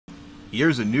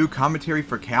Here's a new commentary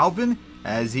for Calvin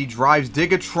as he drives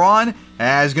Digatron,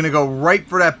 as gonna go right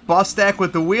for that bus stack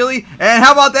with the wheelie. And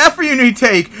how about that for unique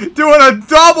take? Doing a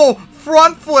double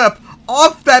front flip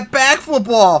off that backflip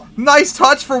wall. Nice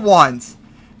touch for once.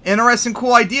 Interesting,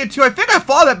 cool idea too. I think I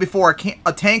thought that before,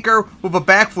 a tanker with a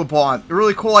backflip on. A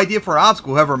really cool idea for an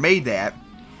obstacle, whoever made that.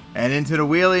 And into the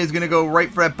wheelie is gonna go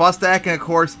right for that bus stack, and of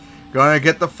course, gonna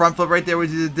get the front flip right there, which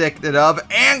is addicted of.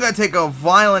 And gonna take a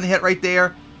violent hit right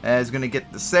there, as gonna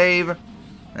get the save.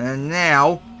 And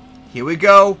now, here we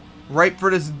go, right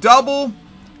for this double,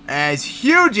 as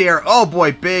huge air, oh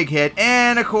boy, big hit,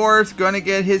 and of course, gonna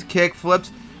get his kick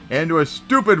flips into a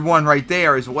stupid one right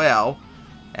there as well.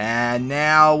 And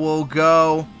now we'll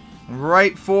go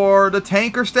right for the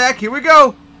tanker stack, here we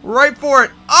go, right for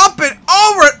it, up and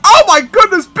over it, oh my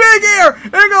goodness, big air,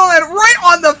 and gonna land right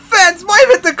on the fence, might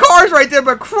hit the cars right there,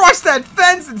 but crush that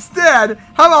fence instead.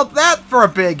 How about that for a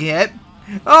big hit?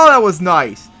 Oh, that was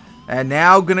nice. And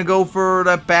now gonna go for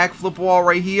the backflip wall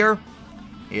right here.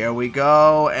 Here we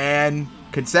go, and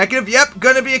consecutive. Yep,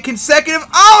 gonna be a consecutive.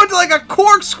 Oh, it's like a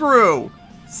corkscrew.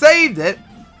 Saved it.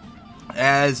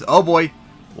 As, oh boy,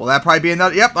 will that probably be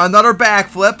another? Yep, another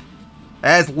backflip.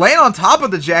 As land on top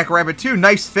of the Jackrabbit too.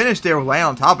 Nice finish there with land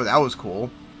on top of that. Was cool.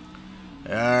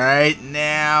 All right,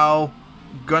 now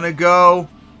gonna go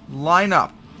line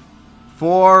up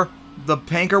for the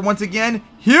tanker once again.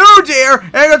 Huge air,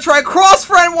 and gonna try cross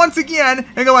front once again,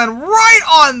 and gonna land right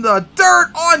on the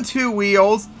dirt on two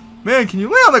wheels. Man, can you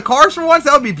land on the cars for once?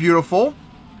 That would be beautiful.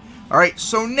 Alright,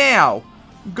 so now,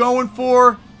 going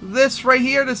for this right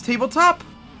here, this tabletop.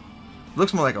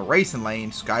 Looks more like a racing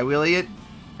lane. Sky wheelie it,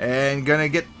 and gonna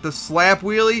get the slap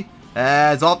wheelie,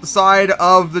 as off the side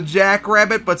of the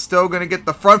Jackrabbit, but still gonna get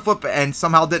the front flip, and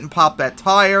somehow didn't pop that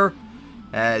tire,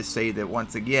 as saved it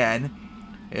once again.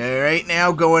 Alright,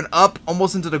 now going up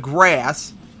almost into the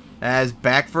grass, as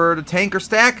back for the tanker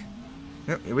stack.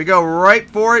 Yep, here we go, right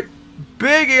for it.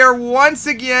 Big air once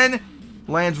again.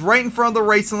 Lands right in front of the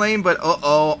racing lane, but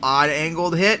uh-oh, odd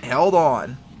angled hit, held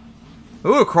on.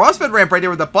 Ooh, a crossfit ramp right there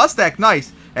with the bus stack,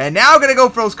 nice. And now gonna go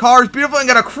for those cars, beautiful, and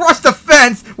gonna crush the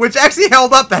fence, which actually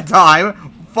held up that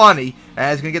time. Funny,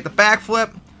 as gonna get the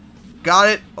backflip. Got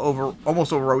it,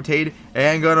 almost over rotated,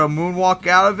 and gonna moonwalk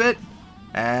out of it.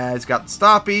 As got the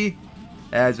stoppy,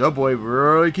 as oh boy,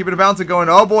 really keeping the bounce going.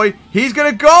 Oh boy, he's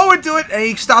gonna go into it, and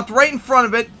he stopped right in front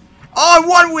of it on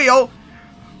one wheel.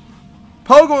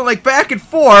 Pogo like back and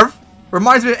forth.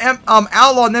 Reminds me of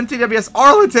Outlaw and MTWS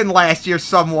Arlington last year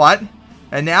somewhat.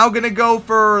 And now gonna go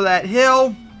for that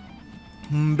hill.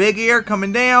 Big ear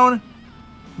coming down.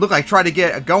 Look like tried to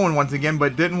get it going once again,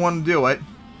 but didn't want to do it.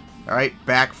 All right,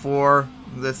 back for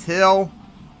this hill.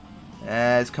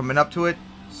 As coming up to it.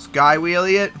 Sky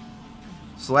wheelie it.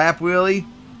 Slap wheelie.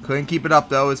 Couldn't keep it up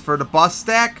though. Is for the bus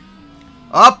stack.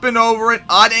 Up and over it.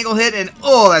 Odd angle hit. And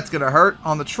oh, that's going to hurt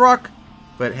on the truck.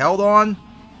 But held on.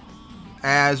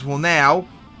 As will now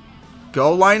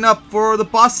go line up for the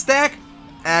bus stack.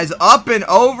 As up and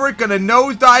over it. Going to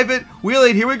nosedive it.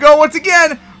 Wheelie it. Here we go once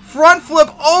again. Front flip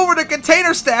over the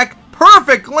container stack.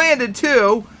 Perfect landed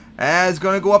too. As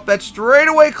going to go up that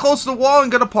straightaway close to the wall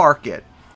and going to park it.